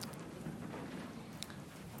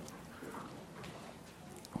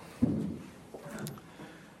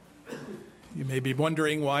may be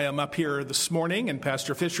wondering why I'm up here this morning, and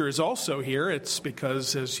Pastor Fisher is also here. It's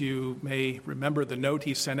because, as you may remember the note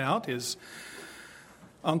he sent out, his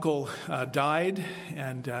uncle died,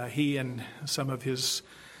 and he and some of his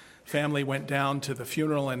family went down to the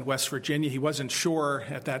funeral in West Virginia. He wasn't sure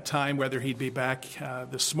at that time whether he'd be back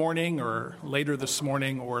this morning or later this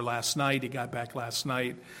morning or last night. He got back last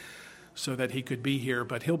night so that he could be here.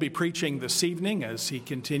 But he'll be preaching this evening as he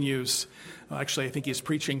continues. Actually, I think he's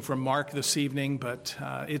preaching from Mark this evening. But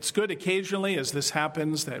it's good occasionally, as this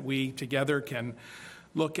happens, that we together can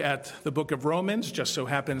look at the book of Romans. Just so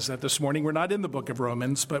happens that this morning we're not in the book of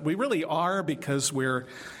Romans, but we really are, because we're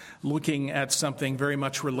looking at something very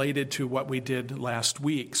much related to what we did last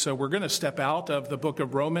week. So we're going to step out of the book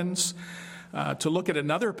of Romans to look at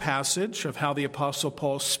another passage of how the Apostle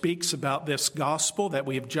Paul speaks about this gospel that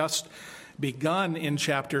we've just begun in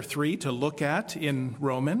chapter 3 to look at in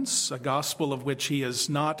Romans, a gospel of which he is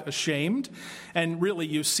not ashamed. And really,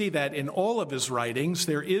 you see that in all of his writings.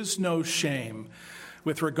 There is no shame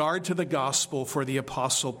with regard to the gospel for the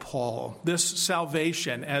Apostle Paul. This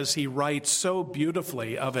salvation, as he writes so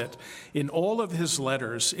beautifully of it in all of his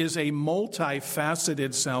letters, is a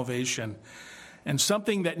multifaceted salvation, and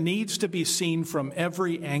something that needs to be seen from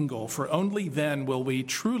every angle, for only then will we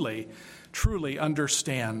truly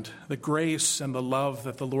understand the grace and the love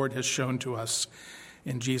that the Lord has shown to us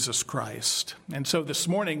in Jesus Christ. And so this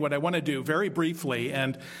morning, what I want to do very briefly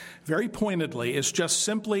and very pointedly is just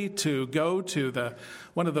simply to go to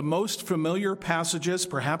one of the most familiar passages.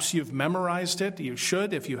 Perhaps you've memorized it. You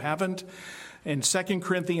should if you haven't. In 2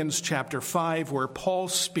 Corinthians chapter 5, where Paul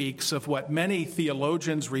speaks of what many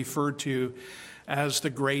theologians refer to as the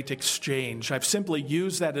Great Exchange. I've simply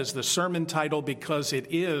used that as the sermon title because it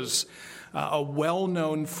is a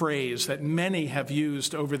well-known phrase that many have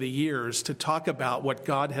used over the years to talk about what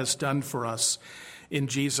God has done for us in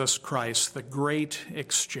Jesus Christ, the Great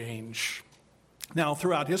Exchange. Now,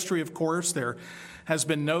 throughout history, of course, there has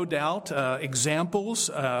been no doubt examples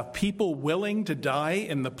of people willing to die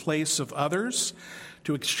in the place of others,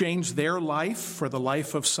 to exchange their life for the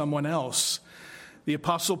life of someone else. The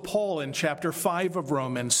Apostle Paul in chapter 5 of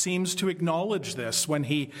Romans seems to acknowledge this when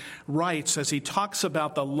he writes, as he talks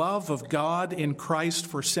about the love of God in Christ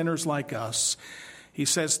for sinners like us. He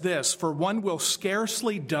says this, "For one will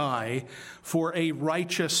scarcely die for a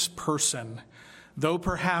righteous person, though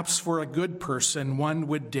perhaps for a good person one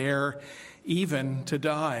would dare even to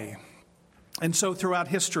die." And so throughout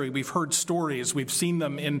history, we've heard stories. We've seen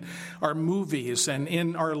them in our movies and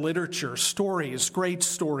in our literature, stories, great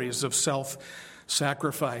stories of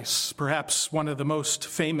self-sacrifice. Perhaps one of the most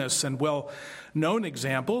famous and well-known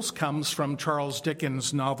examples comes from Charles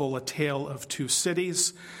Dickens' novel, A Tale of Two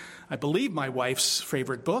Cities. I believe my wife's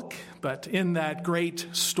favorite book, but in that great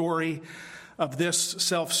story of this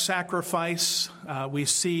self-sacrifice, we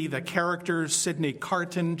see the characters Sidney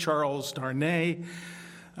Carton, Charles Darnay,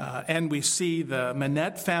 and we see the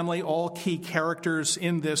Manette family, all key characters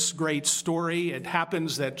in this great story. It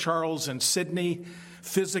happens that Charles and Sidney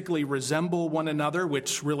physically resemble one another,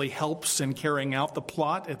 which really helps in carrying out the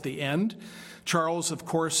plot at the end. Charles, of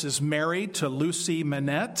course, is married to Lucy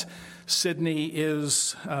Manette. Sidney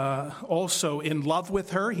is also in love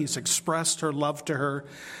with her. He's expressed her love to her.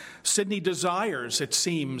 Sidney desires, it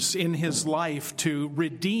seems, in his life to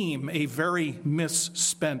redeem a very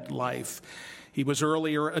misspent life. He was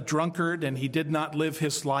earlier a drunkard, and he did not live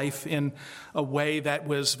his life in a way that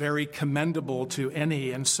was very commendable to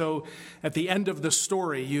any. And so at the end of the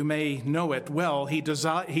story, you may know it well, he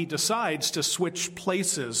decides to switch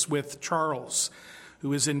places with Charles,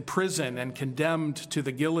 who is in prison and condemned to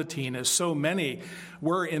the guillotine, as so many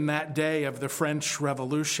were in that day of the French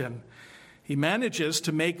Revolution. He manages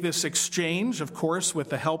to make this exchange, of course, with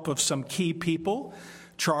the help of some key people.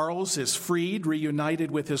 Charles is freed,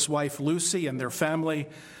 reunited with his wife Lucy and their family.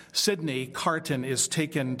 Sidney Carton is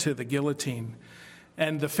taken to the guillotine.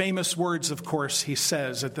 And the famous words, of course, he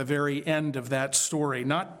says at the very end of that story,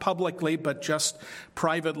 not publicly, but just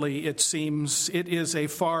privately, it seems, "It is a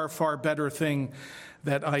far, far better thing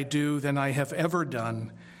that I do than I have ever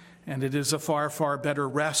done. And it is a far, far better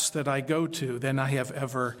rest that I go to than I have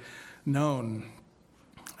ever known."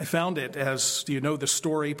 I found it, as you know the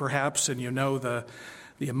story perhaps, and you know the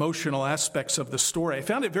emotional aspects of the story, I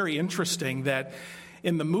found it very interesting that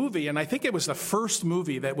in the movie, and I think it was the first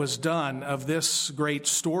movie that was done of this great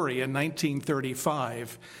story in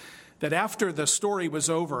 1935, that after the story was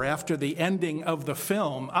over, after the ending of the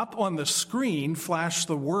film, up on the screen flashed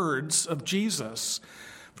the words of Jesus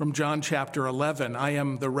from John chapter 11, "I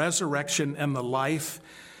am the resurrection and the life.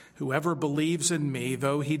 Whoever believes in me,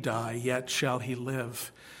 though he die, yet shall he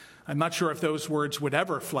live." I'm not sure if those words would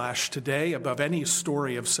ever flash today above any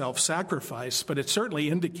story of self-sacrifice, but it certainly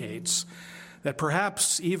indicates that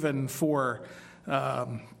perhaps even for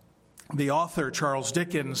the author, Charles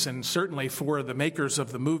Dickens, and certainly for the makers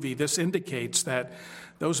of the movie, this indicates that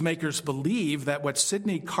those makers believe that what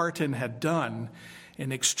Sidney Carton had done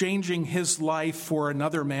in exchanging his life for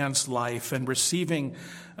another man's life and receiving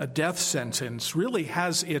a death sentence really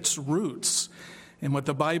has its roots in what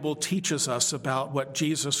the Bible teaches us about what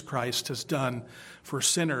Jesus Christ has done for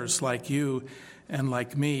sinners like you and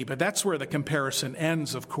like me. But that's where the comparison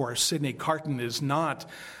ends, of course. Sidney Carton is not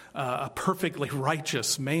a perfectly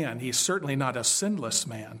righteous man. He's certainly not a sinless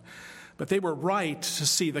man. But they were right to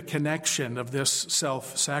see the connection of this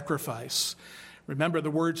self-sacrifice. Remember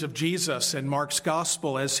the words of Jesus in Mark's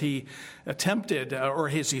gospel as he attempted, or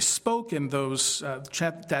as he spoke in those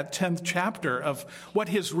that 10th chapter of what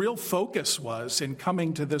his real focus was in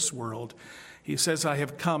coming to this world. He says, I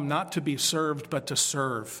have come not to be served, but to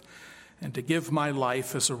serve, and to give my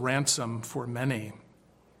life as a ransom for many.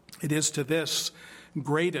 It is to this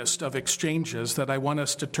greatest of exchanges that I want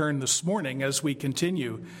us to turn this morning as we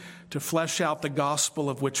continue to flesh out the gospel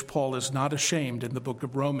of which Paul is not ashamed in the book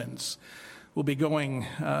of Romans. We'll be going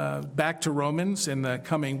back to Romans in the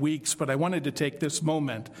coming weeks, but I wanted to take this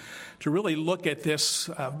moment to really look at this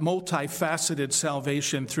multifaceted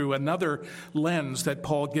salvation through another lens that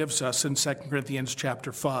Paul gives us in 2 Corinthians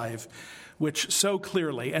chapter 5, which so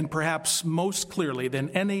clearly, and perhaps most clearly than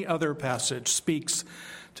any other passage, speaks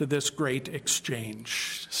to this great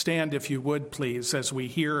exchange. Stand, if you would, please, as we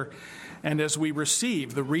hear and as we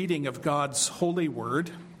receive the reading of God's holy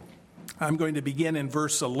word. I'm going to begin in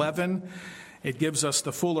verse 11. It gives us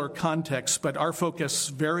the fuller context, but our focus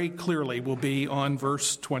very clearly will be on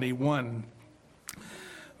verse 21.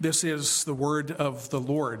 This is the word of the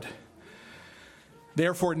Lord.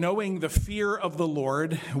 Therefore, knowing the fear of the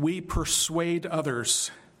Lord, we persuade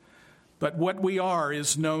others. But what we are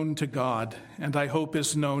is known to God, and I hope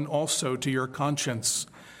is known also to your conscience.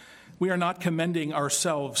 We are not commending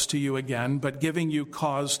ourselves to you again, but giving you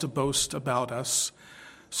cause to boast about us,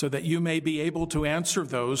 so that you may be able to answer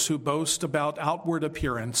those who boast about outward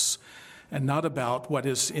appearance and not about what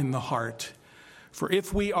is in the heart. For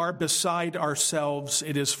if we are beside ourselves,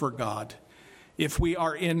 it is for God. If we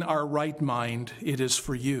are in our right mind, it is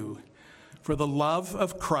for you. For the love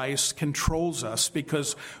of Christ controls us,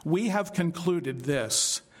 because we have concluded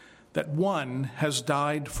this, that one has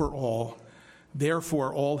died for all,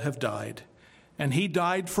 therefore all have died. And he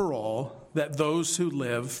died for all, that those who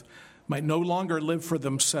live might no longer live for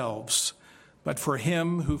themselves, but for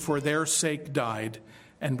him who for their sake died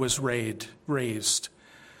and was raised.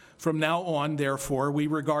 From now on, therefore, we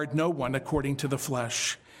regard no one according to the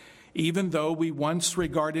flesh. Even though we once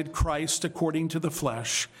regarded Christ according to the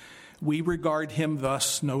flesh, we regard him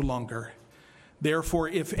thus no longer. Therefore,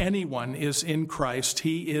 if anyone is in Christ,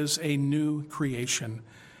 he is a new creation.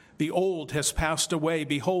 The old has passed away.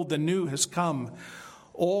 Behold, the new has come.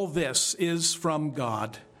 All this is from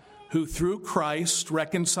God, who through Christ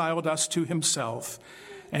reconciled us to himself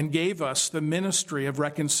and gave us the ministry of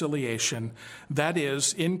reconciliation. That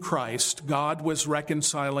is, in Christ, God was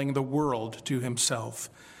reconciling the world to himself,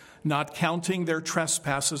 not counting their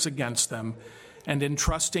trespasses against them, and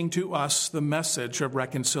entrusting to us the message of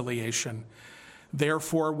reconciliation.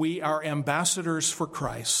 Therefore, we are ambassadors for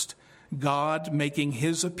Christ, God making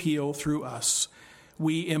his appeal through us.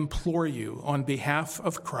 We implore you on behalf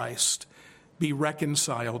of Christ, be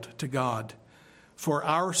reconciled to God. For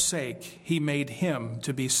our sake, he made him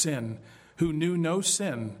to be sin, who knew no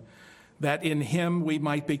sin, that in him we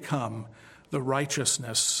might become the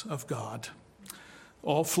righteousness of God.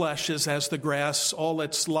 All flesh is as the grass, all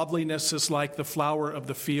its loveliness is like the flower of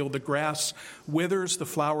the field. The grass withers, the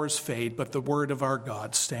flowers fade, but the word of our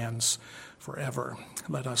God stands forever.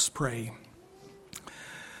 Let us pray.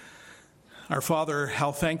 Our Father,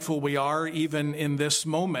 how thankful we are even in this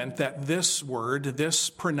moment that this word, this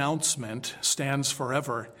pronouncement stands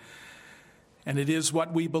forever. And it is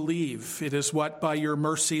what we believe. It is what by your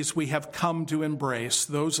mercies we have come to embrace,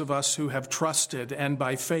 those of us who have trusted and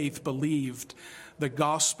by faith believed the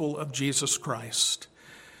gospel of Jesus Christ.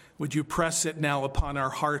 Would you press it now upon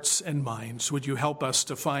our hearts and minds? Would you help us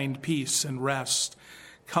to find peace and rest,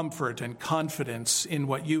 comfort and confidence in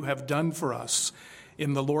what you have done for us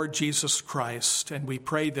in the Lord Jesus Christ? And we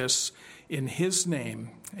pray this in his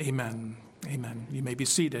name. Amen. Amen. You may be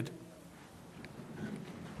seated.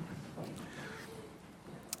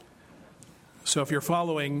 So if you're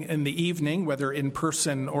following in the evening, whether in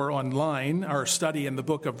person or online, our study in the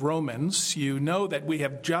book of Romans, you know that we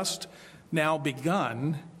have just now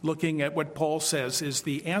begun looking at what Paul says is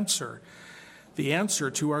the answer the answer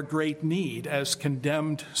to our great need as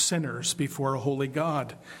condemned sinners before a holy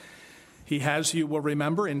God. He has, you will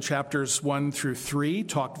remember, in chapters 1 through 3,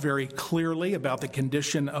 talked very clearly about the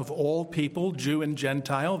condition of all people, Jew and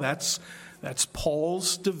Gentile. That's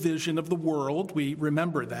Paul's division of the world. We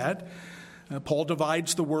remember that. Paul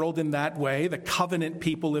divides the world in that way, the covenant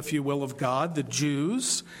people, if you will, of God, the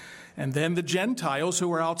Jews, and then the Gentiles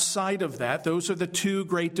who are outside of that. Those are the two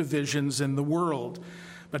great divisions in the world.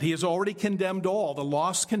 But he has already condemned all. The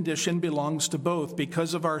lost condition belongs to both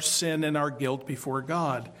because of our sin and our guilt before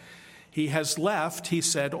God. He has left, he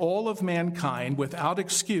said, all of mankind without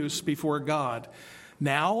excuse before God,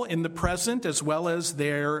 now in the present as well as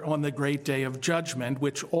there on the great day of judgment,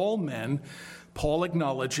 which all men, Paul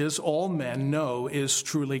acknowledges, all men know is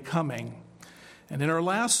truly coming. And in our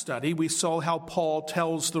last study, we saw how Paul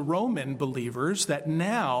tells the Roman believers that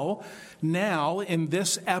now in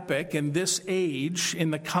this epoch, in this age,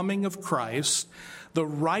 in the coming of Christ, the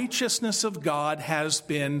righteousness of God has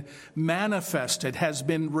been manifested, has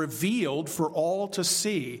been revealed for all to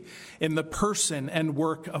see in the person and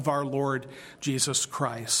work of our Lord Jesus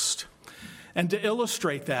Christ. And to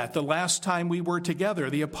illustrate that, the last time we were together,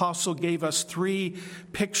 the apostle gave us 3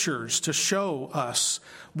 pictures to show us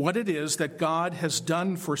what it is that God has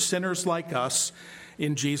done for sinners like us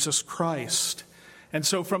in Jesus Christ. And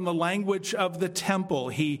so from the language of the temple,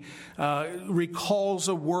 he recalls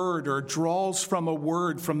a word or draws from a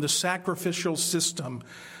word from the sacrificial system.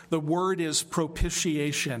 The word is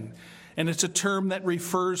propitiation. And it's a term that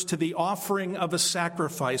refers to the offering of a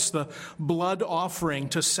sacrifice, the blood offering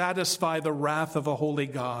to satisfy the wrath of a holy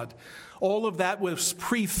God. All of that was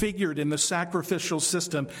prefigured in the sacrificial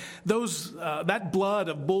system. That blood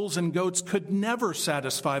of bulls and goats could never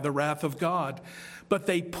satisfy the wrath of God. But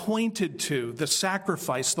they pointed to the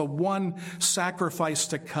sacrifice, the one sacrifice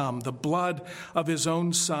to come, the blood of his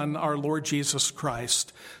own Son, our Lord Jesus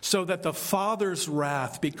Christ, so that the Father's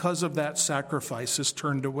wrath, because of that sacrifice, is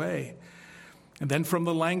turned away. And then from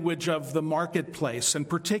the language of the marketplace, and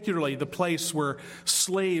particularly the place where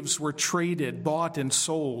slaves were traded, bought and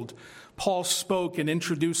sold, Paul spoke and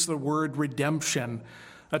introduced the word redemption,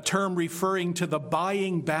 a term referring to the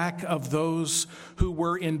buying back of those who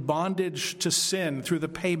were in bondage to sin through the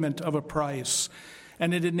payment of a price.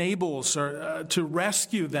 And it enables to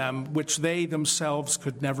rescue them, which they themselves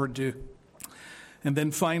could never do. And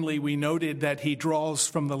then finally, we noted that he draws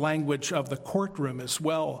from the language of the courtroom as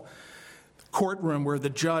well. The courtroom where the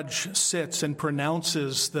judge sits and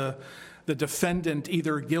pronounces the defendant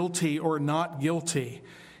either guilty or not guilty.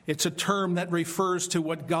 It's a term that refers to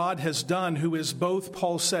what God has done, who is both,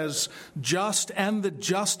 Paul says, just and the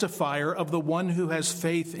justifier of the one who has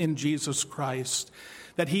faith in Jesus Christ.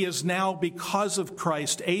 That he is now, because of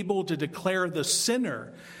Christ, able to declare the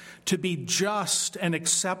sinner to be just and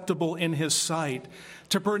acceptable in his sight,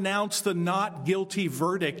 to pronounce the not guilty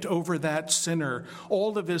verdict over that sinner,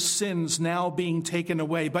 all of his sins now being taken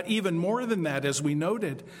away. But even more than that, as we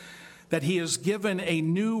noted, that he has given a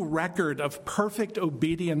new record of perfect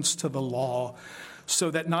obedience to the law,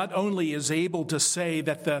 so that not only is able to say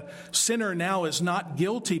that the sinner now is not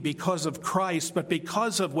guilty because of Christ, but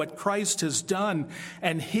because of what Christ has done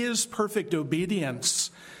and his perfect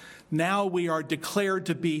obedience, now we are declared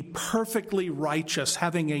to be perfectly righteous,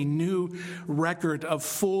 having a new record of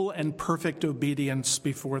full and perfect obedience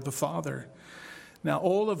before the Father. Now,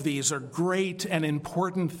 all of these are great and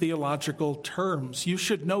important theological terms. You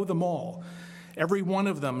should know them all. Every one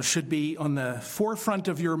of them should be on the forefront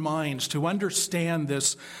of your minds to understand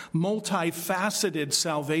this multifaceted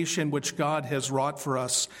salvation which God has wrought for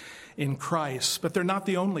us in Christ. But they're not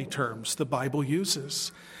the only terms the Bible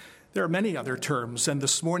uses. There are many other terms, and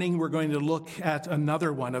this morning we're going to look at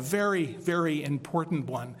another one, a very, very important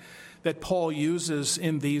one that Paul uses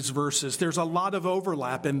in these verses. There's a lot of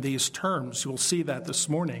overlap in these terms. You'll see that this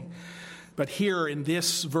morning. But here in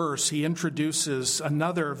this verse, he introduces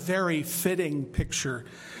another very fitting picture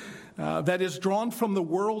that is drawn from the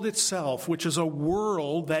world itself, which is a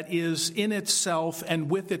world that is in itself and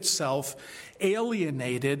with itself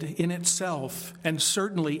alienated in itself, and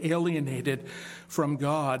certainly alienated from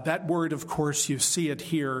God. That word, of course, you see it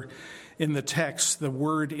here in the text. The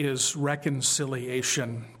word is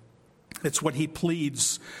reconciliation. It's what he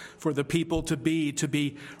pleads for the people to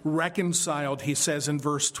be reconciled, he says in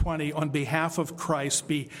verse 20, on behalf of Christ,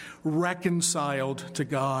 be reconciled to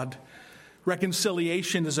God.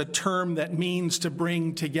 Reconciliation is a term that means to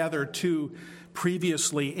bring together two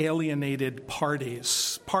previously alienated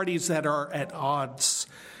parties that are at odds.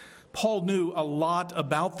 Paul knew a lot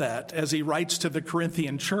about that as he writes to the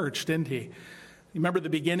Corinthian church, didn't he? Remember the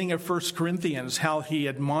beginning of 1 Corinthians, how he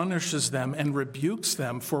admonishes them and rebukes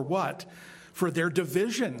them for what? for their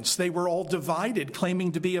divisions. They were all divided,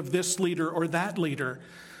 claiming to be of this leader or that leader.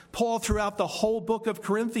 Paul, throughout the whole book of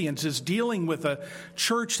Corinthians, is dealing with a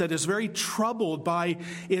church that is very troubled by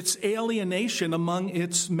its alienation among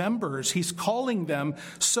its members. He's calling them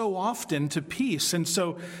so often to peace. And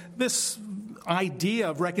so this idea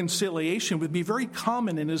of reconciliation would be very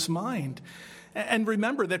common in his mind. And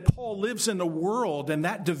remember that Paul lives in a world, and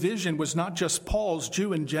that division was not just Paul's,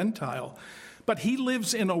 Jew and Gentile, but he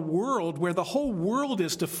lives in a world where the whole world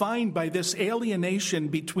is defined by this alienation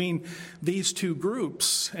between these two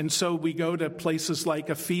groups. And so we go to places like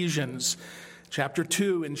Ephesians chapter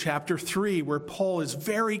 2 and chapter 3, where Paul is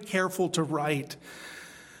very careful to write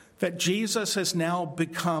that Jesus has now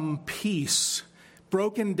become peace.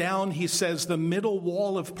 Broken down, he says, the middle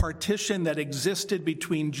wall of partition that existed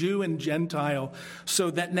between Jew and Gentile, so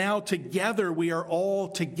that now together we are all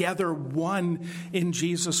together one in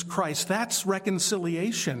Jesus Christ. That's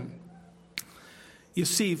reconciliation. You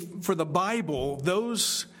see, for the Bible,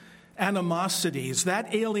 those animosities,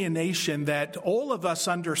 that alienation that all of us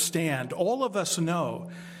understand, all of us know,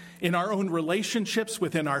 in our own relationships,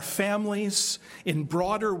 within our families, in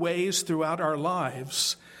broader ways throughout our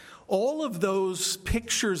lives, all of those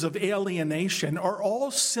pictures of alienation are all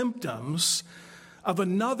symptoms of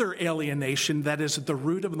another alienation that is at the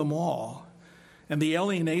root of them all. And the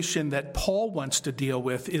alienation that Paul wants to deal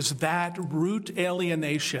with is that root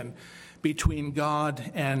alienation between God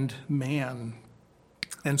and man.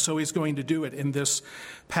 And so he's going to do it in this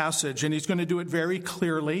passage, and he's going to do it very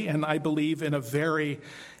clearly, and I believe in a very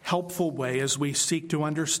helpful way as we seek to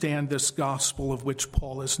understand this gospel of which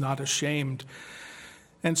Paul is not ashamed.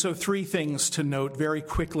 And so 3 things to note very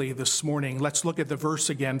quickly this morning. Let's look at the verse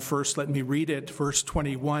again first. Let me read it. Verse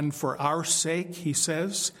 21, for our sake, he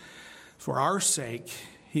says, for our sake,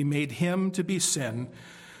 he made him to be sin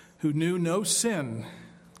who knew no sin,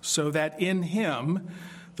 so that in him,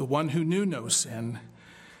 the one who knew no sin,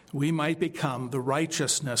 we might become the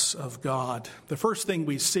righteousness of God. The first thing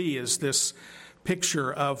we see is this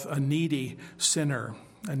picture of a needy sinner,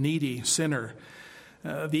 a needy sinner.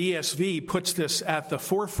 The ESV puts this at the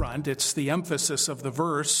forefront. It's the emphasis of the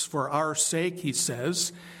verse. For our sake, he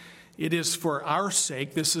says. It is for our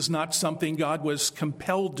sake. This is not something God was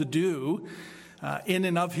compelled to do in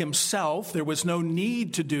and of himself. There was no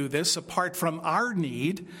need to do this apart from our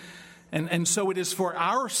need. And so it is for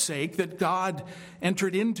our sake that God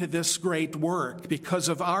entered into this great work. Because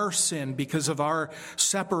of our sin, because of our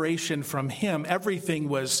separation from him, everything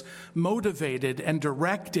was motivated and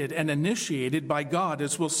directed and initiated by God,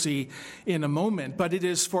 as we'll see in a moment. But it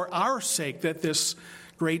is for our sake that this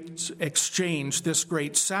great exchange, this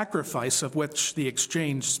great sacrifice of which the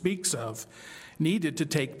exchange speaks of, needed to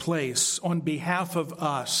take place on behalf of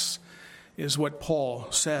us, is what Paul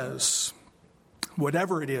says.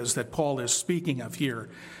 Whatever it is that Paul is speaking of here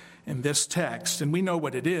in this text, and we know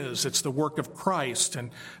what it is. It's the work of Christ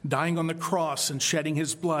and dying on the cross and shedding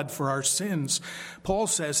his blood for our sins. Paul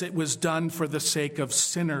says it was done for the sake of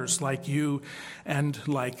sinners like you and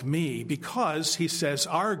like me, because, he says,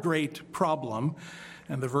 our great problem,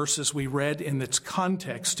 and the verses we read in its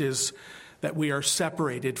context, is that we are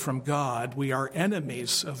separated from God. We are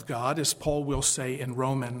enemies of God, as Paul will say in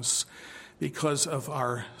Romans, because of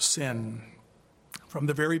our sin. From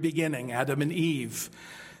the very beginning, Adam and Eve,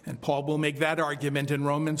 and Paul will make that argument in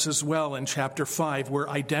Romans as well in chapter 5, were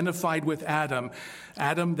identified with Adam,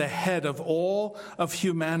 Adam the head of all of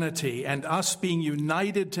humanity, and us being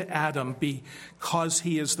united to Adam because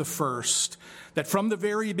he is the first. That from the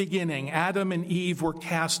very beginning, Adam and Eve were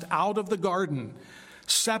cast out of the garden,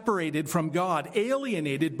 separated from God,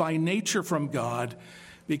 alienated by nature from God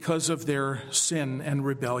because of their sin and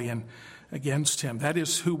rebellion against him. That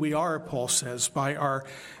is who we are, Paul says, by our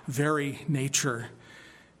very nature.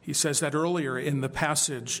 He says that earlier in the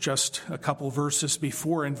passage, just a couple verses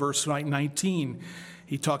before, in verse 19.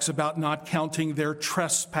 He talks about not counting their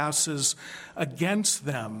trespasses against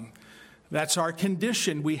them. That's our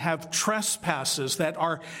condition. We have trespasses that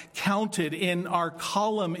are counted in our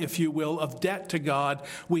column, if you will, of debt to God.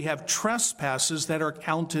 We have trespasses that are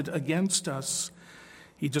counted against us.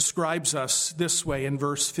 He describes us this way in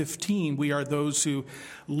verse 15. We are those who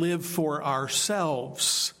live for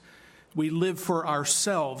ourselves. We live for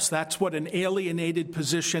ourselves. That's what an alienated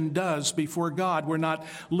position does before God. We're not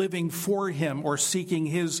living for him or seeking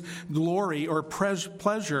his glory or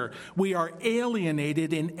pleasure. We are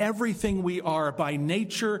alienated in everything we are by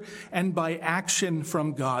nature and by action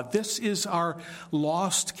from God. This is our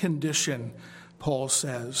lost condition, Paul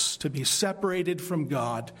says, to be separated from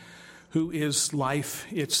God, who is life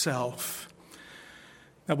itself.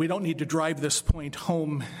 Now, we don't need to drive this point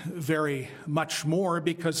home very much more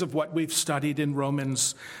because of what we've studied in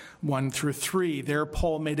Romans 1 through 3. There,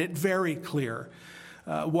 Paul made it very clear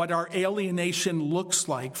what our alienation looks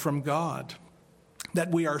like from God, that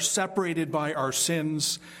we are separated by our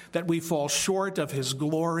sins, that we fall short of his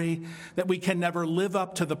glory, that we can never live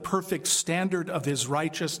up to the perfect standard of his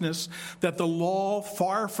righteousness, that the law,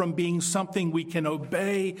 far from being something we can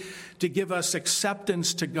obey to give us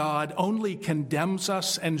acceptance to God, only condemns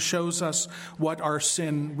us and shows us what our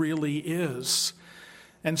sin really is.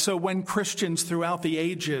 And so when Christians throughout the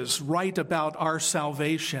ages write about our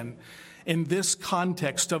salvation, in this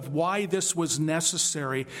context of why this was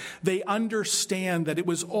necessary, they understand that it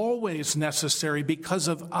was always necessary because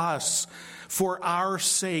of us, for our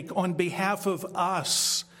sake, on behalf of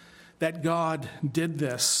us, that God did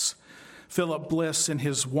this. Philip Bliss, in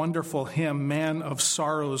his wonderful hymn, Man of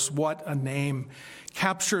Sorrows, What a Name,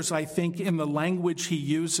 captures, I think, in the language he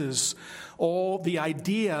uses, all the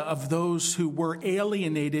idea of those who were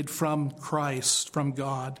alienated from Christ, from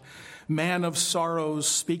God. Man of sorrows,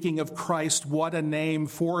 speaking of Christ, what a name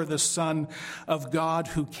for the Son of God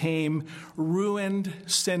who came, ruined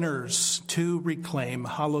sinners to reclaim.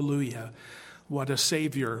 Hallelujah. What a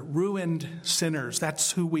Savior. Ruined sinners.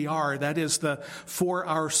 That's who we are. That is the for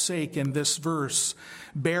our sake in this verse.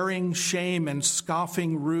 Bearing shame and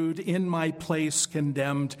scoffing rude, in my place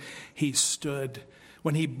condemned, he stood.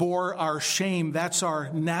 When he bore our shame, that's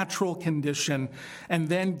our natural condition. And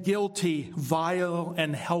then guilty, vile,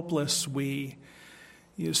 and helpless we.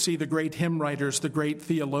 You see, the great hymn writers, the great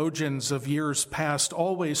theologians of years past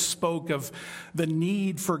always spoke of the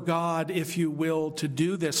need for God, if you will, to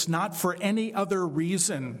do this, not for any other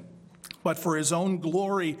reason, but for his own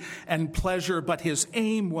glory and pleasure. But his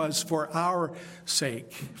aim was for our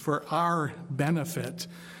sake, for our benefit,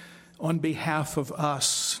 on behalf of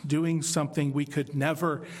us, doing something we could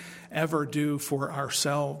never, ever do for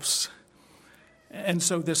ourselves. And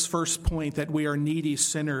so this first point that we are needy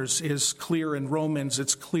sinners is clear in Romans.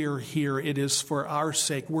 It's clear here. It is for our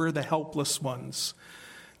sake. We're the helpless ones.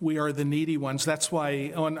 We are the needy ones. That's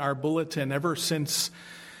why on our bulletin, ever since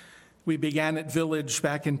we began at Village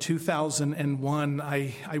back in 2001,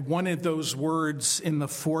 I wanted those words in the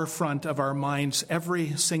forefront of our minds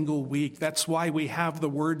every single week. That's why we have the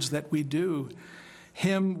words that we do.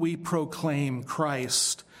 Him we proclaim,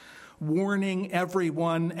 Christ, warning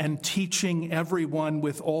everyone and teaching everyone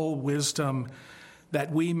with all wisdom,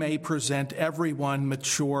 that we may present everyone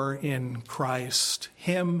mature in Christ.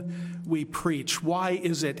 Him we preach. Why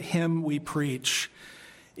is it him we preach?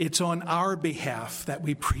 It's on our behalf that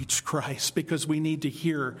we preach Christ, because we need to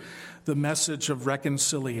hear the message of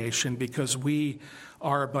reconciliation, because we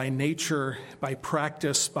are by nature, by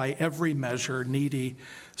practice, by every measure, needy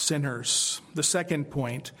sinners. The second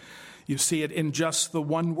point, you see it in just the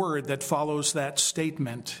one word that follows that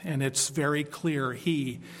statement, and it's very clear,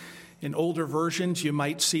 he. In older versions, you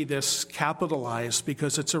might see this capitalized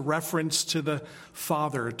because it's a reference to the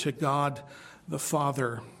Father, to God the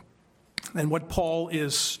Father. And what Paul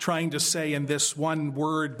is trying to say in this one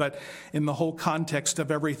word, but in the whole context of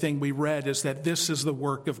everything we read, is that this is the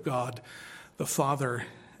work of God the Father.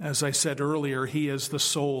 As I said earlier, he is the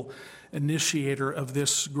sole initiator of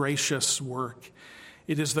this gracious work.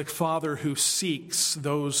 It is the Father who seeks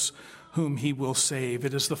those whom he will save.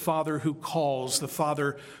 It is the Father who calls, the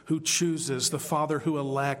Father who chooses, the Father who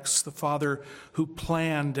elects, the Father who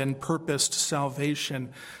planned and purposed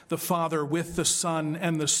salvation, the Father with the Son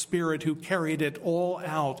and the Spirit who carried it all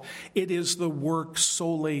out. It is the work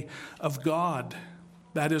solely of God.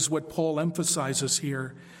 That is what Paul emphasizes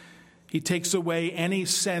here. He takes away any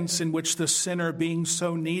sense in which the sinner, being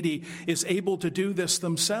so needy, is able to do this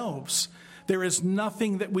themselves. There is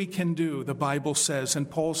nothing that we can do, the Bible says, and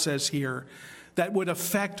Paul says here, that would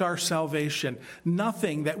affect our salvation.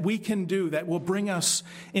 Nothing that we can do that will bring us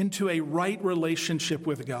into a right relationship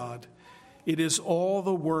with God. It is all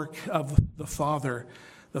the work of the Father,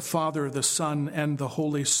 the Son, and the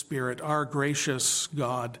Holy Spirit, our gracious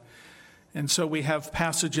God. And so we have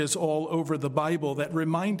passages all over the Bible that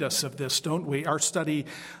remind us of this, don't we? Our study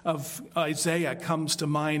of Isaiah comes to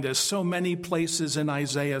mind, as so many places in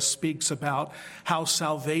Isaiah speaks about how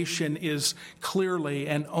salvation is clearly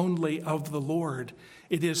and only of the Lord.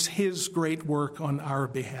 It is his great work on our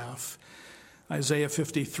behalf. Isaiah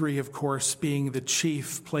 53, of course, being the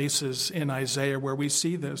chief places in Isaiah where we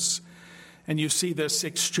see this. And you see this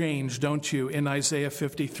exchange, don't you, in Isaiah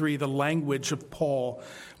 53, the language of Paul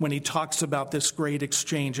when he talks about this great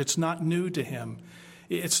exchange. It's not new to him.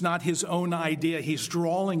 It's not his own idea. He's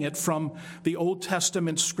drawing it from the Old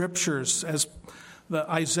Testament scriptures, as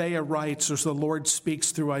Isaiah writes, as the Lord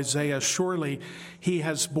speaks through Isaiah, surely he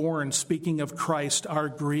has borne, speaking of Christ, our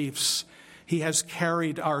griefs. He has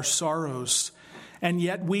carried our sorrows. And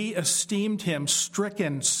yet we esteemed him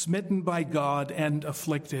stricken, smitten by God, and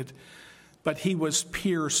afflicted. But he was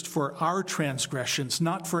pierced for our transgressions,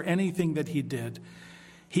 not for anything that he did.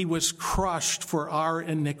 He was crushed for our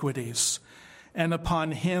iniquities. And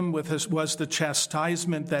upon him was the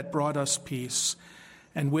chastisement that brought us peace.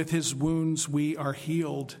 And with his wounds we are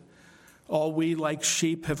healed. All we like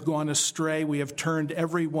sheep have gone astray. We have turned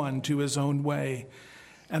every one to his own way.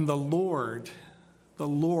 And the Lord,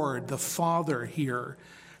 the Father here,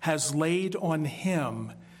 has laid on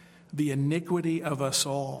him the iniquity of us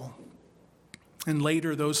all. And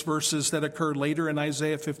later, those verses that occur later in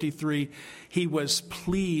Isaiah 53, he was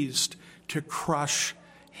pleased to crush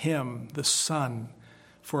him, the Son,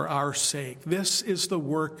 for our sake. This is the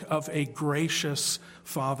work of a gracious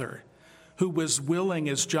Father who was willing,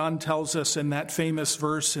 as John tells us in that famous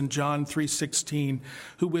verse in John 3:16,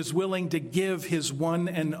 who was willing to give his one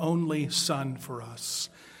and only Son for us,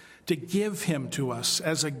 to give him to us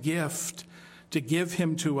as a gift, to give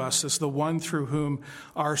him to us as the one through whom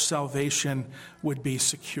our salvation would be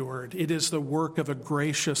secured. It is the work of a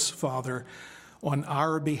gracious Father on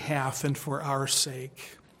our behalf and for our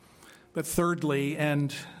sake. But thirdly,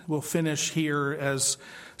 and we'll finish here as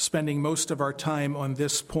spending most of our time on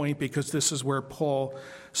this point because this is where Paul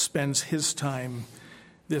spends his time.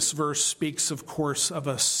 This verse speaks, of course, of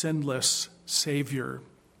a sinless Savior.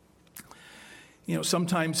 You know,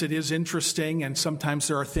 sometimes it is interesting, and sometimes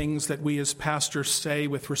there are things that we as pastors say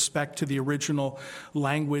with respect to the original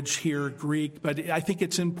language here, Greek, but I think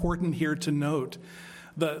it's important here to note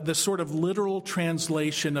the sort of literal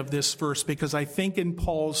translation of this verse, because I think in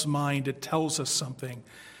Paul's mind it tells us something.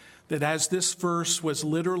 That as this verse was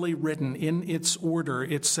literally written in its order,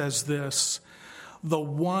 it says this: the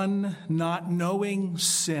one not knowing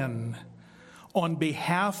sin, on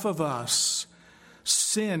behalf of us,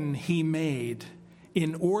 sin he made,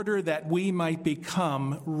 in order that we might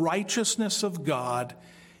become righteousness of God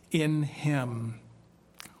in him.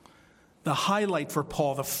 The highlight for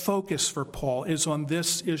Paul, the focus for Paul, is on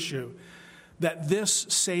this issue, that this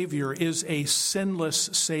Savior is a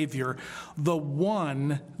sinless Savior, the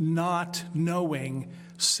one not knowing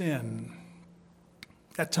sin.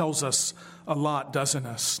 That tells us a lot, doesn't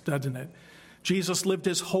it? Jesus lived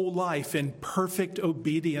his whole life in perfect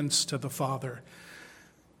obedience to the Father,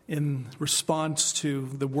 in response to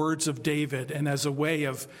the words of David, and as a way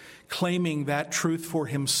of claiming that truth for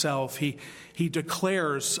himself, he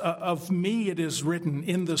declares, of me it is written,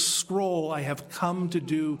 in the scroll I have come to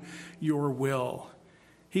do your will.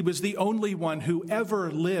 He was the only one who ever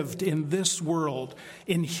lived in this world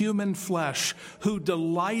in human flesh, who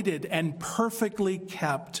delighted and perfectly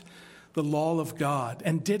kept the law of God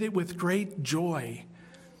and did it with great joy,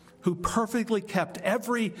 who perfectly kept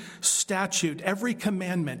every statute, every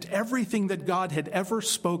commandment, everything that God had ever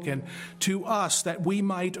spoken to us that we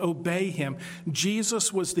might obey him.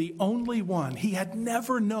 Jesus was the only one. He had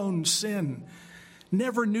never known sin,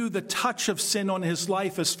 never knew the touch of sin on his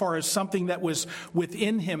life as far as something that was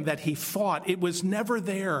within him that he fought. It was never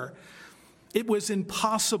there. It was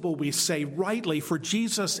impossible, we say rightly, for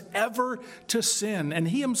Jesus ever to sin, and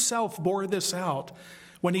he himself bore this out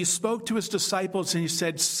when he spoke to his disciples and he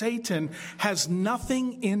said, Satan has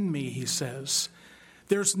nothing in me, he says.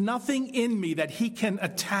 There's nothing in me that he can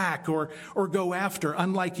attack or go after,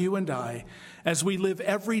 unlike you and I, as we live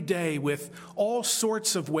every day with all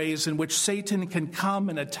sorts of ways in which Satan can come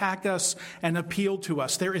and attack us and appeal to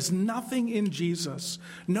us. There is nothing in Jesus,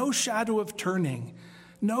 no shadow of turning,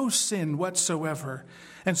 no sin whatsoever.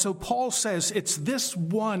 And so Paul says it's this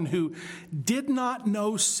one who did not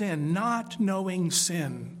know sin, not knowing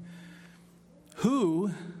sin,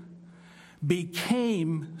 who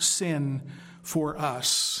became sin for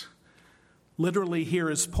us. Literally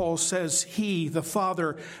here, as Paul says, he, the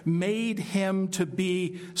Father, made him to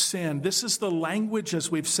be sin. This is the language,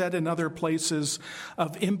 as we've said in other places,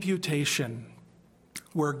 of imputation,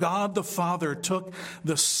 where God the Father took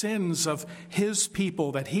the sins of his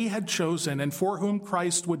people that he had chosen and for whom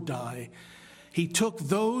Christ would die. He took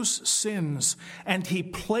those sins and he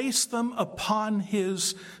placed them upon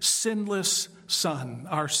his sinless Son,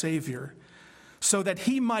 our Savior, so that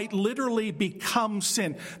he might literally become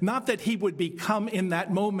sin. Not that he would become in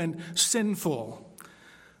that moment sinful,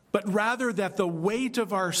 but rather that the weight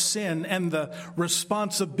of our sin and the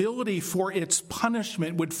responsibility for its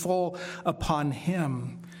punishment would fall upon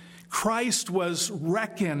him. Christ was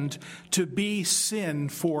reckoned to be sin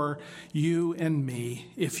for you and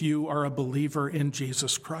me if you are a believer in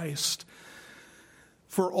Jesus Christ.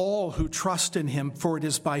 for all who trust in him, for it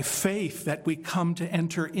is by faith that we come to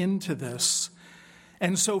enter into this.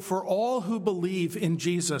 And so for all who believe in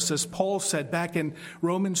Jesus, as Paul said back in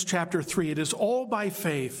Romans chapter 3, it is all by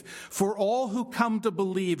faith. For all who come to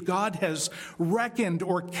believe, God has reckoned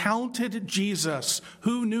or counted Jesus,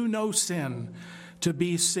 who knew no sin, to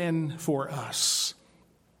be sin for us.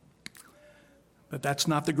 But that's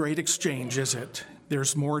not the great exchange, is it?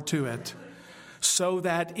 There's more to it. So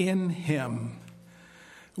that in him,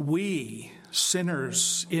 we,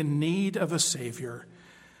 sinners in need of a Savior,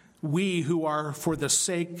 we who are for the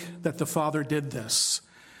sake that the Father did this,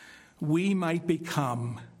 we might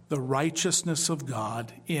become the righteousness of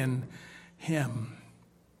God in him.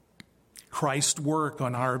 Christ's work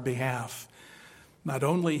on our behalf, not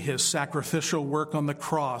only his sacrificial work on the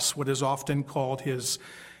cross, what is often called his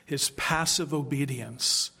passive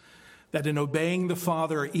obedience, that in obeying the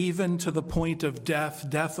Father even to the point of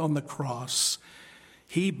death on the cross,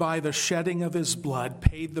 he, by the shedding of his blood,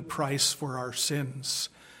 paid the price for our sins,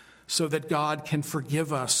 so that God can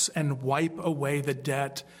forgive us and wipe away the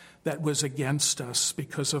debt that was against us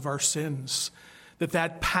because of our sins.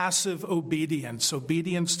 That passive obedience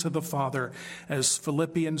to the Father, as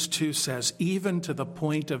Philippians 2 says, even to the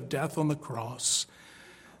point of death on the cross,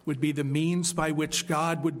 would be the means by which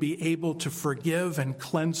God would be able to forgive and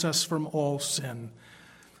cleanse us from all sin.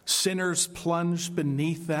 Sinners plunged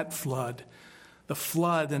beneath that flood, the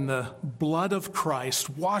flood and the blood of Christ,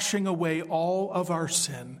 washing away all of our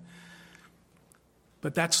sin.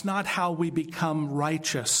 But that's not how we become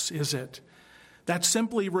righteous, is it? That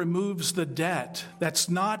simply removes the debt. That's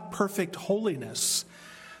not perfect holiness.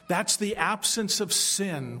 That's the absence of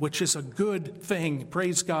sin, which is a good thing.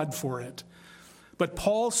 Praise God for it. But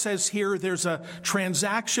Paul says here there's a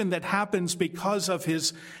transaction that happens because of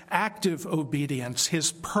his active obedience,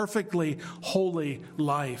 his perfectly holy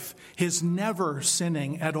life, his never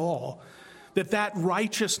sinning at all. That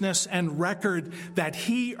righteousness and record that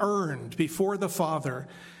he earned before the Father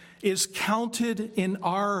is counted in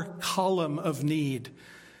our column of need.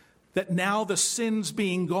 That now the sins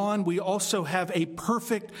being gone, we also have a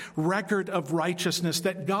perfect record of righteousness,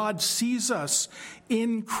 that God sees us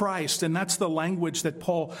in Christ. And that's the language that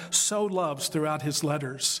Paul so loves throughout his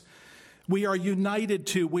letters. We are united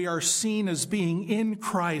to, we are seen as being in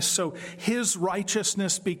Christ, so his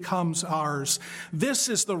righteousness becomes ours. This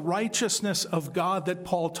is the righteousness of God that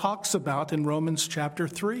Paul talks about in Romans chapter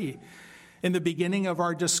 3. In the beginning of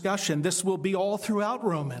our discussion, this will be all throughout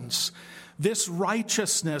Romans. This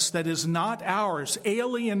righteousness that is not ours,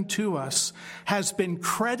 alien to us, has been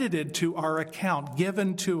credited to our account,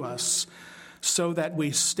 given to us, so that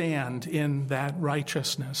we stand in that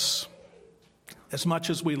righteousness. As much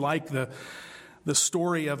as we like the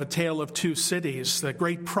story of A Tale of Two Cities, the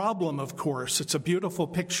great problem, of course, it's a beautiful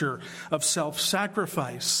picture of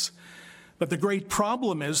self-sacrifice. But the great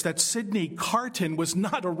problem is that Sidney Carton was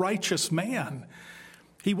not a righteous man.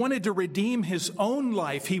 He wanted to redeem his own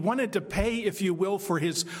life. He wanted to pay, if you will, for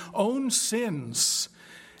his own sins.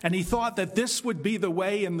 And he thought that this would be the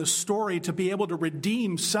way in the story to be able to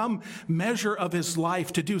redeem some measure of his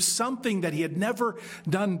life, to do something that he had never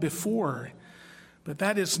done before. But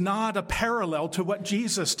that is not a parallel to what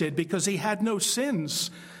Jesus did, because he had no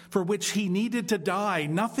sins for which he needed to die,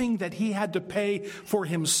 nothing that he had to pay for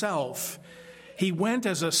himself. He went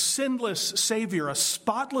as a sinless Savior, a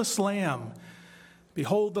spotless Lamb.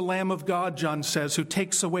 Behold the Lamb of God, John says, who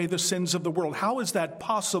takes away the sins of the world. How is that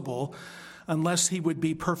possible unless he would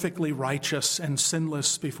be perfectly righteous and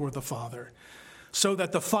sinless before the Father? So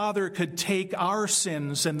that the Father could take our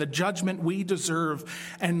sins and the judgment we deserve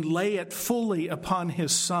and lay it fully upon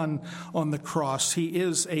his Son on the cross. He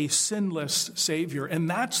is a sinless Savior, and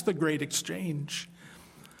that's the great exchange.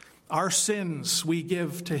 Our sins we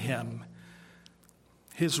give to him.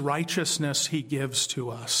 His righteousness he gives to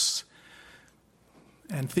us.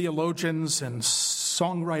 And theologians and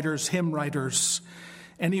songwriters, hymn writers,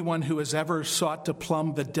 anyone who has ever sought to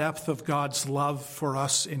plumb the depth of God's love for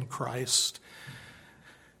us in Christ,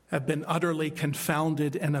 have been utterly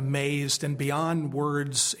confounded and amazed and beyond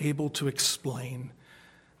words able to explain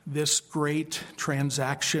this great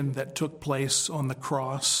transaction that took place on the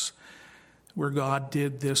cross, where God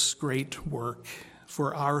did this great work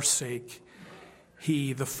for our sake.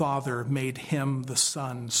 He, the Father, made him, the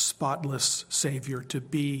Son, spotless Savior, to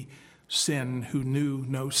be sin who knew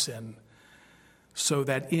no sin, so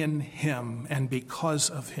that in him and because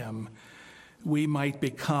of him we might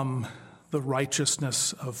become the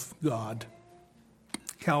righteousness of God.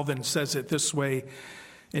 Calvin says it this way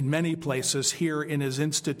in many places. Here in his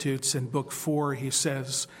Institutes in Book 4, he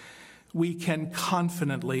says, "We can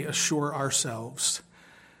confidently assure ourselves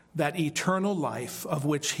that eternal life of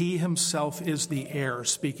which he himself is the heir,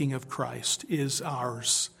 speaking of Christ, is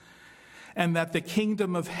ours, and that the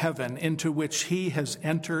kingdom of heaven into which he has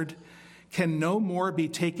entered can no more be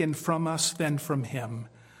taken from us than from him.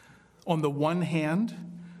 On the one hand,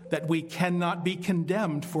 that we cannot be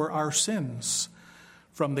condemned for our sins,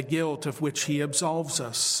 from the guilt of which he absolves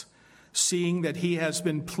us, seeing that he has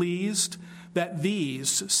been pleased that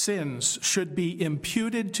these sins should be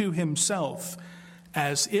imputed to himself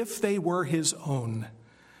as if they were his own.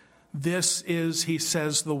 This is, he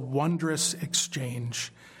says, the wondrous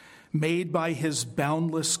exchange made by his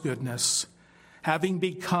boundless goodness. Having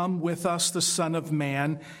become with us the Son of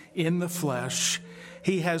Man in the flesh,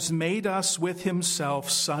 he has made us with himself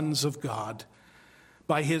sons of God.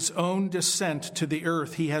 By his own descent to the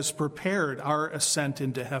earth, he has prepared our ascent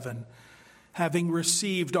into heaven. Having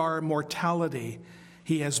received our mortality,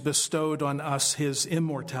 he has bestowed on us his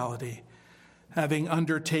immortality. Having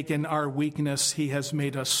undertaken our weakness, he has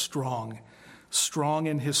made us strong, strong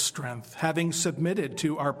in his strength. Having submitted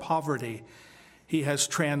to our poverty, he has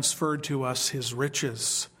transferred to us his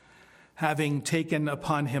riches. Having taken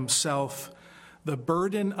upon himself the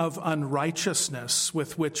burden of unrighteousness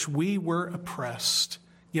with which we were oppressed,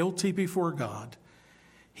 guilty before God,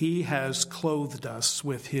 he has clothed us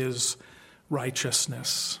with his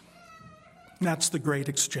righteousness. That's the great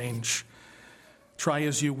exchange. Try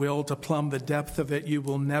as you will to plumb the depth of it, you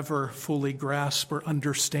will never fully grasp or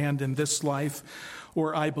understand in this life,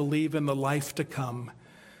 or I believe in the life to come,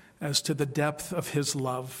 as to the depth of his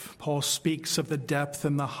love. Paul speaks of the depth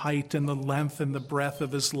and the height and the length and the breadth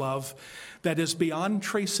of his love that is beyond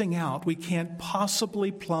tracing out. We can't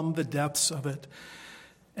possibly plumb the depths of it.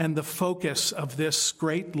 And the focus of this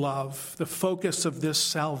great love, the focus of this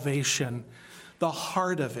salvation, the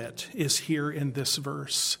heart of it is here in this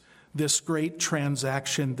verse, this great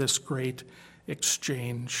transaction, this great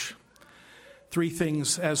exchange. Three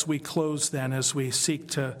things as we close then, as we seek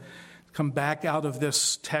to come back out of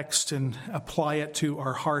this text and apply it to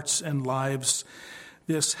our hearts and lives.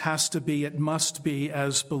 This has to be, it must be,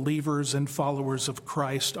 as believers and followers of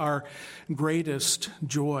Christ, our greatest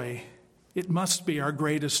joy. It must be our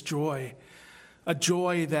greatest joy, a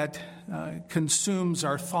joy that consumes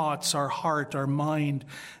our thoughts, our heart, our mind,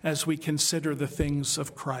 as we consider the things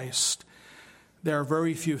of Christ. There are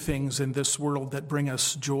very few things in this world that bring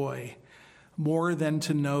us joy, more than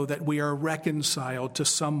to know that we are reconciled to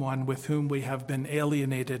someone with whom we have been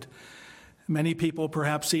alienated. Many people,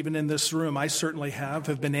 perhaps even in this room, I certainly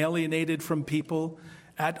have been alienated from people,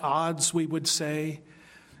 at odds, we would say,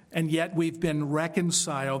 and yet we've been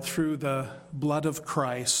reconciled through the blood of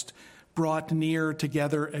Christ, brought near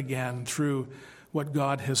together again through what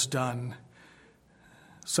God has done.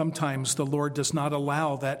 Sometimes the Lord does not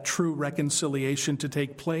allow that true reconciliation to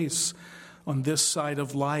take place on this side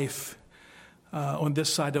of life, on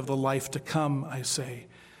this side of the life to come, I say.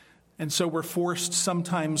 And so we're forced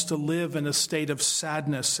sometimes to live in a state of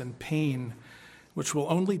sadness and pain, which will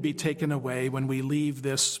only be taken away when we leave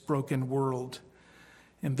this broken world.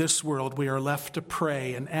 In this world, we are left to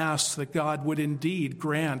pray and ask that God would indeed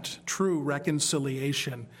grant true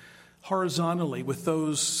reconciliation horizontally with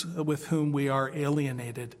those with whom we are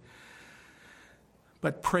alienated.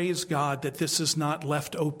 But praise God that this is not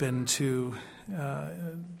left open to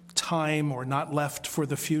time or not left for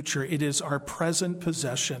the future. It is our present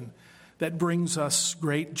possession that brings us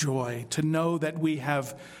great joy to know that we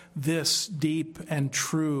have this deep and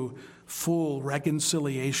true, full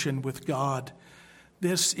reconciliation with God.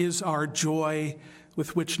 This is our joy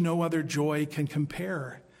with which no other joy can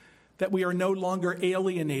compare, that we are no longer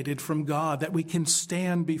alienated from God, that we can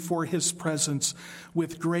stand before his presence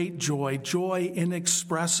with great joy, joy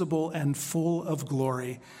inexpressible and full of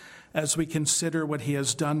glory, as we consider what he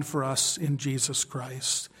has done for us in Jesus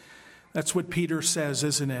Christ. That's what Peter says,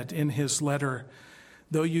 isn't it, in his letter?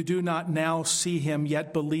 Though you do not now see him,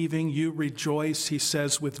 yet believing you rejoice, he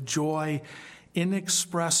says, with joy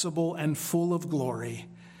inexpressible and full of glory,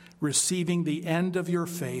 receiving the end of your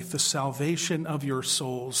faith, the salvation of your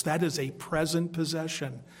souls. That is a present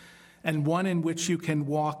possession, and one in which you can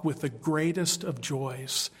walk with the greatest of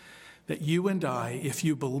joys, that you and I, if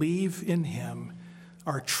you believe in him,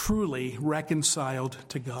 are truly reconciled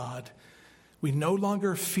to God. We no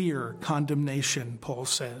longer fear condemnation, Paul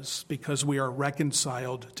says, because we are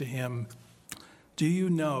reconciled to him. Do you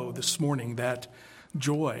know this morning that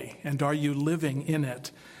joy, and are you living in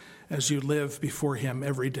it as you live before him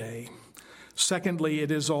every day? Secondly,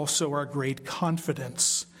 it is also our great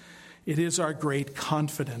confidence. It is our great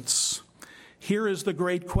confidence. Here is the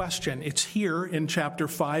great question. It's here in chapter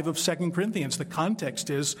 5 of 2 Corinthians. The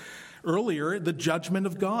context is earlier, the judgment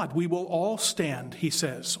of God. We will all stand, he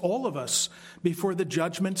says, all of us, before the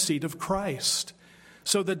judgment seat of Christ.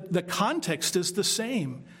 So the context is the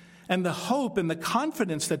same. And the hope and the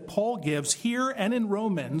confidence that Paul gives here and in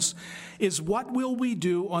Romans is, what will we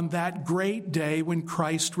do on that great day when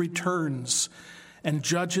Christ returns and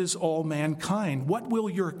judges all mankind? What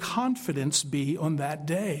will your confidence be on that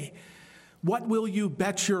day? What will you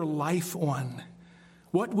bet your life on?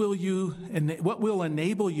 What will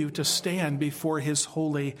enable you to stand before his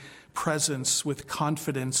holy presence with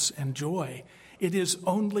confidence and joy? It is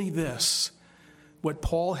only this, what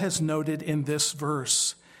Paul has noted in this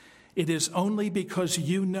verse. It is only because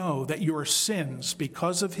you know that your sins,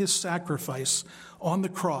 because of his sacrifice on the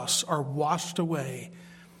cross, are washed away,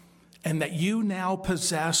 and that you now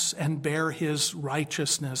possess and bear his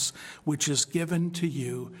righteousness, which is given to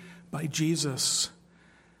you by Jesus.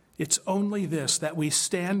 It's only this, that we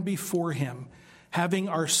stand before him, having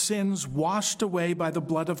our sins washed away by the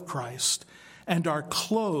blood of Christ, and are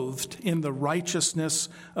clothed in the righteousness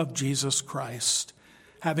of Jesus Christ,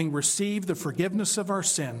 having received the forgiveness of our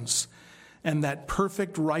sins and that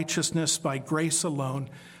perfect righteousness by grace alone,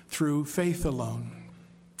 through faith alone.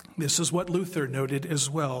 This is what Luther noted as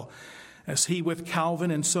well, as he, with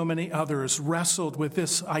Calvin and so many others, wrestled with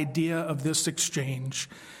this idea of this exchange.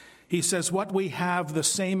 He says, what we have, the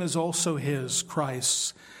same is also his,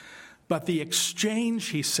 Christ's. But the exchange,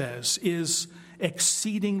 he says, is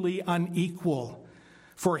exceedingly unequal.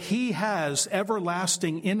 For he has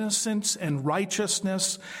everlasting innocence and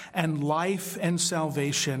righteousness and life and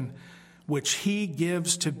salvation, which he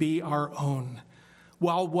gives to be our own,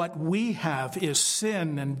 while what we have is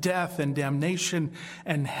sin and death and damnation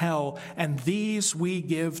and hell, and these we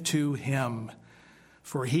give to him.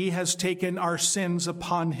 For he has taken our sins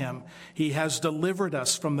upon him. He has delivered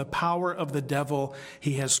us from the power of the devil.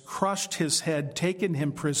 He has crushed his head, taken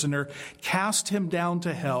him prisoner, cast him down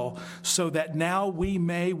to hell, so that now we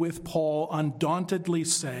may, with Paul, undauntedly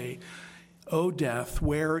say, O death,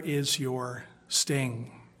 where is your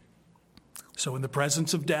sting? So in the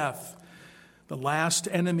presence of death, the last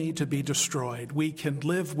enemy to be destroyed, we can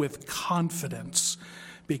live with confidence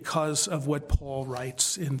because of what Paul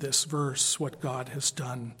writes in this verse, what God has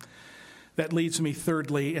done. That leads me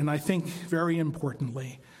thirdly, and I think very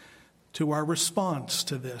importantly, to our response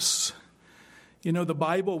to this. You know, the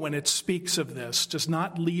Bible, when it speaks of this, does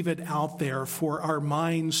not leave it out there for our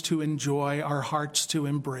minds to enjoy, our hearts to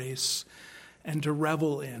embrace, and to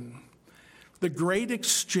revel in. The great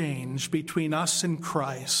exchange between us and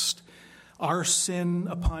Christ, our sin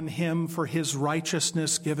upon him for his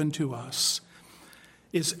righteousness given to us,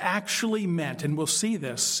 is actually meant, and we'll see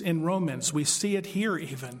this in Romans, we see it here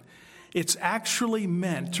even, it's actually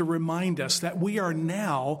meant to remind us that we are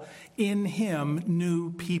now in him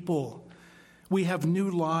new people. We have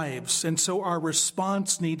new lives, and so our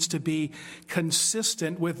response needs to be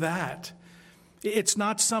consistent with that. It's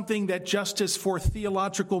not something that just is for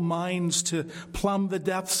theological minds to plumb the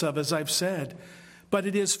depths of, as I've said, but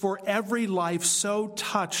it is for every life so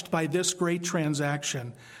touched by this great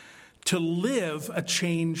transaction to live a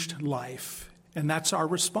changed life. And that's our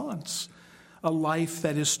response, a life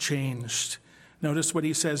that is changed. Notice what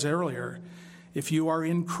he says earlier. If you are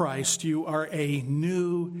in Christ, you are a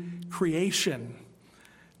new creation.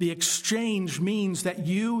 The exchange means that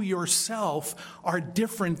you yourself are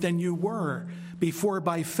different than you were before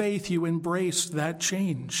by faith you embraced that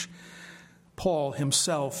change. Paul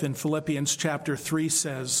himself in Philippians chapter 3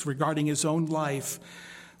 says regarding his own life,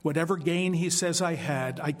 whatever gain, he says, I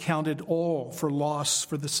had, I counted all for loss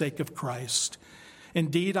for the sake of Christ.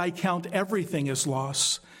 Indeed, I count everything as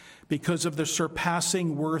loss because of the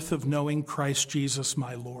surpassing worth of knowing Christ Jesus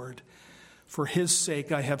my Lord. For his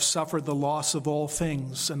sake I have suffered the loss of all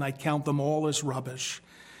things, and I count them all as rubbish,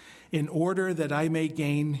 in order that I may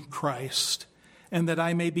gain Christ, and that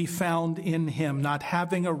I may be found in him, not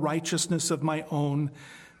having a righteousness of my own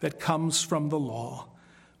that comes from the law,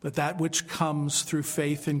 but that which comes through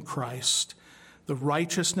faith in Christ, the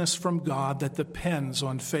righteousness from God that depends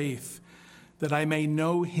on faith, that I may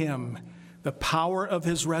know him, the power of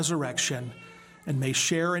his resurrection, and may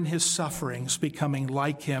share in his sufferings, becoming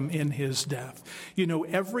like him in his death. You know,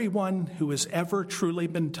 everyone who has ever truly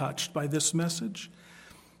been touched by this message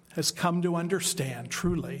has come to understand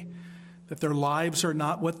truly that their lives are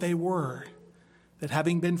not what they were, that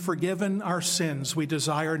having been forgiven our sins, we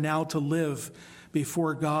desire now to live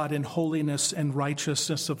before God in holiness and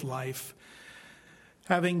righteousness of life.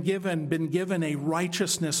 having been given a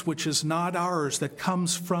righteousness which is not ours, that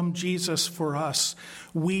comes from Jesus for us,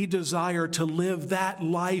 we desire to live that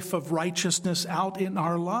life of righteousness out in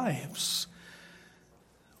our lives.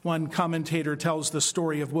 One commentator tells the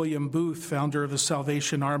story of William Booth, founder of the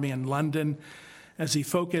Salvation Army in London, as he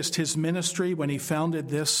focused his ministry when he founded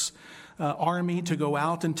this army to go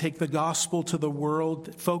out and take the gospel to the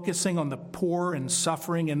world, focusing on the poor and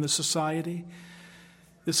suffering in the society.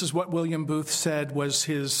 This is what William Booth said was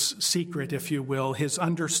his secret, if you will, his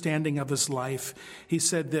understanding of his life. He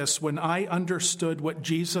said this: "When I understood what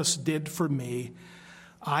Jesus did for me,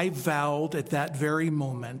 I vowed at that very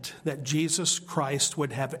moment that Jesus Christ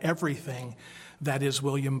would have everything that is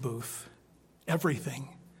William Booth. Everything.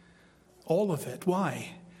 All of it.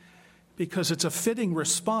 Why? Because it's a fitting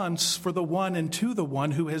response for the one and to the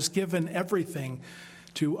one who has given everything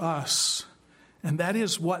to us. And that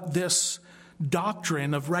is what this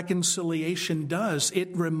doctrine of reconciliation does.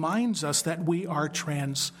 It reminds us that we are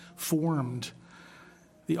transformed."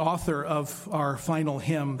 The author of our final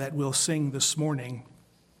hymn that we'll sing this morning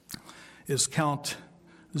is Count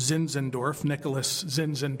Zinzendorf, Nicholas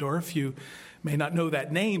Zinzendorf. You may not know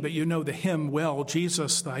that name, but you know the hymn well,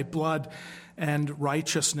 "Jesus, thy blood and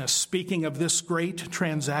righteousness," speaking of this great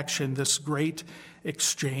transaction, this great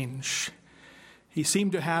exchange. He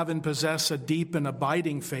seemed to have and possess a deep and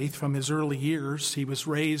abiding faith from his early years. He was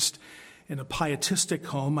raised in a pietistic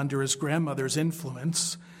home under his grandmother's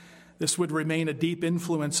influence. This would remain a deep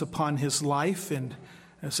influence upon his life, and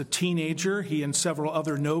as a teenager, he and several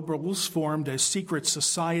other nobles formed a secret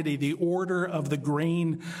society, the Order of the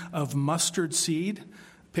Grain of Mustard Seed,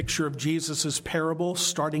 picture of Jesus' parable,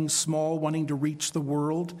 starting small, wanting to reach the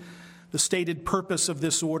world. The stated purpose of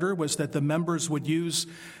this order was that the members would use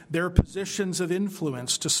their positions of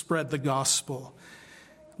influence to spread the gospel.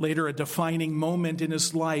 Later, a defining moment in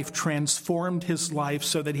his life transformed his life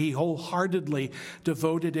so that he wholeheartedly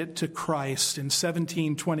devoted it to Christ. In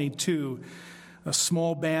 1722, a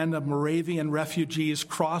small band of Moravian refugees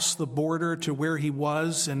crossed the border to where he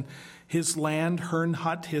was in his land,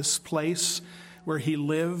 Herrnhut, his place where he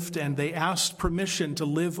lived, and they asked permission to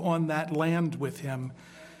live on that land with him.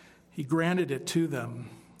 He granted it to them,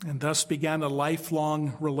 and thus began a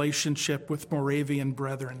lifelong relationship with Moravian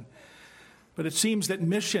brethren. But it seems that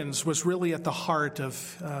missions was really at the heart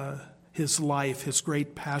of his life, his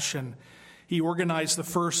great passion. He organized the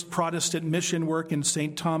first Protestant mission work in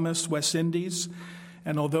St. Thomas, West Indies,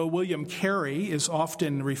 and although William Carey is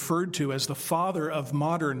often referred to as the father of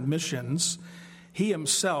modern missions, he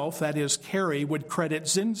himself, that is, Carey, would credit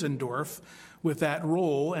Zinzendorf with that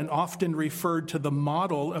role and often referred to the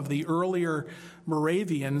model of the earlier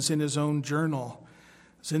Moravians in his own journal.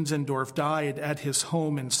 Zinzendorf died at his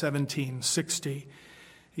home in 1760.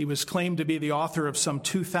 He was claimed to be the author of some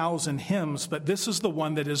 2,000 hymns, but this is the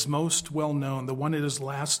one that is most well known, the one that has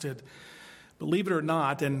lasted. Believe it or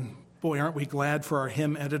not, and boy, aren't we glad for our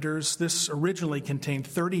hymn editors, this originally contained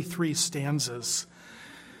 33 stanzas.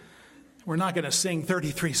 We're not going to sing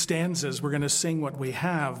 33 stanzas, we're going to sing what we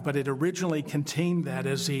have, but it originally contained that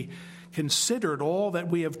as he considered all that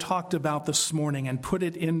we have talked about this morning and put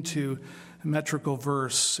it into metrical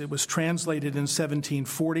verse. It was translated in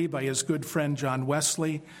 1740 by his good friend John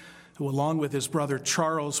Wesley, who along with his brother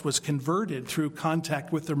Charles was converted through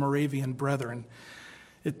contact with the Moravian brethren.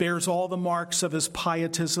 It bears all the marks of his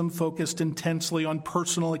pietism, focused intensely on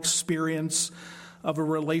personal experience of a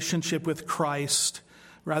relationship with Christ,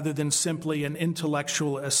 rather than simply an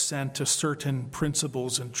intellectual assent to certain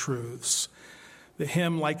principles and truths. The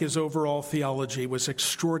hymn, like his overall theology, was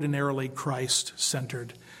extraordinarily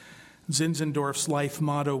Christ-centered. Zinzendorf's life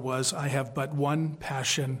motto was, "I have but one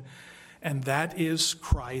passion, and that is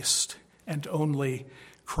Christ, and only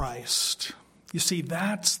Christ." You see,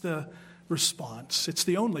 that's the response. It's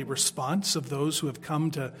the only response of those who have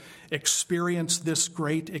come to experience this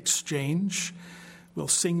great exchange. We'll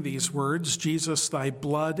sing these words: "Jesus, thy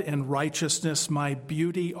blood and righteousness, my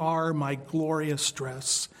beauty are, my glorious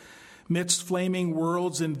dress. Midst flaming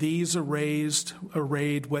worlds in these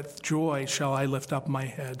arrayed, with joy shall I lift up my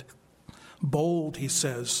head. Bold," he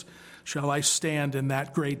says, "shall I stand in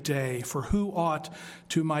that great day, for who aught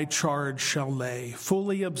to my charge shall lay?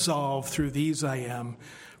 Fully absolved through these I am,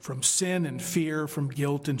 from sin and fear, from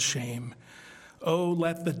guilt and shame. Oh,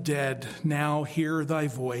 let the dead now hear thy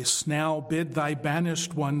voice, now bid thy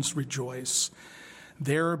banished ones rejoice.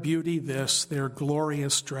 Their beauty this, their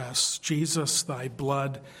glorious dress, Jesus, thy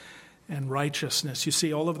blood and righteousness." You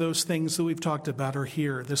see, all of those things that we've talked about are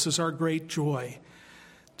here. This is our great joy,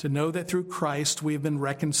 to know that through Christ we have been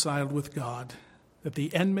reconciled with God, that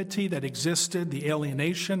the enmity that existed, the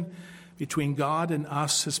alienation between God and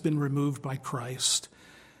us has been removed by Christ.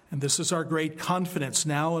 And this is our great confidence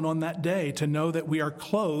now and on that day, to know that we are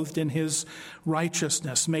clothed in his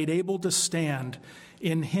righteousness, made able to stand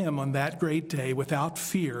in him on that great day without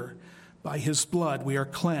fear. By his blood we are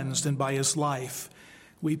cleansed, and by his life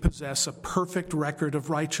we possess a perfect record of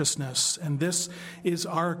righteousness. And this is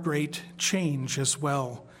our great change as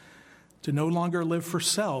well, to no longer live for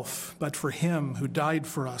self, but for him who died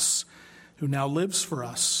for us, who now lives for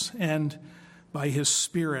us, and by his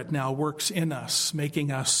Spirit now works in us,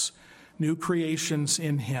 making us new creations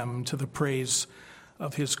in him to the praise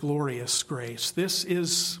of his glorious grace. This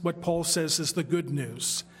is what Paul says is the good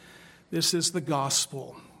news. This is the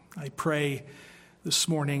gospel. I pray this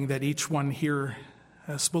morning that each one here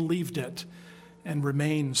has believed it and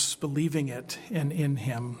remains believing it and in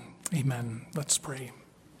him. Amen. Let's pray.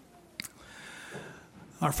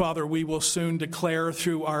 Our Father, we will soon declare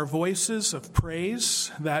through our voices of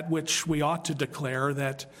praise that which we ought to declare,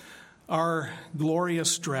 that our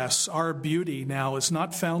glorious dress, our beauty now is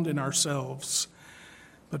not found in ourselves,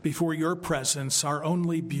 but before your presence, our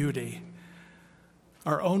only beauty,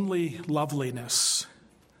 our only loveliness,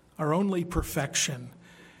 our only perfection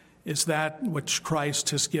is that which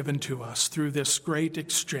Christ has given to us through this great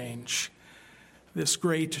exchange, this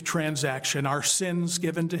great transaction, our sins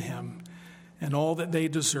given to him, and all that they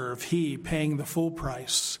deserve, he paying the full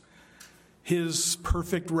price, his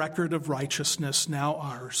perfect record of righteousness now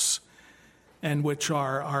ours, and which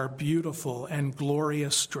are our beautiful and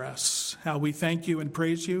glorious dress. How we thank you and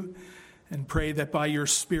praise you, and pray that by your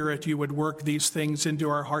Spirit you would work these things into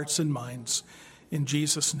our hearts and minds. In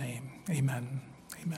Jesus' name, amen.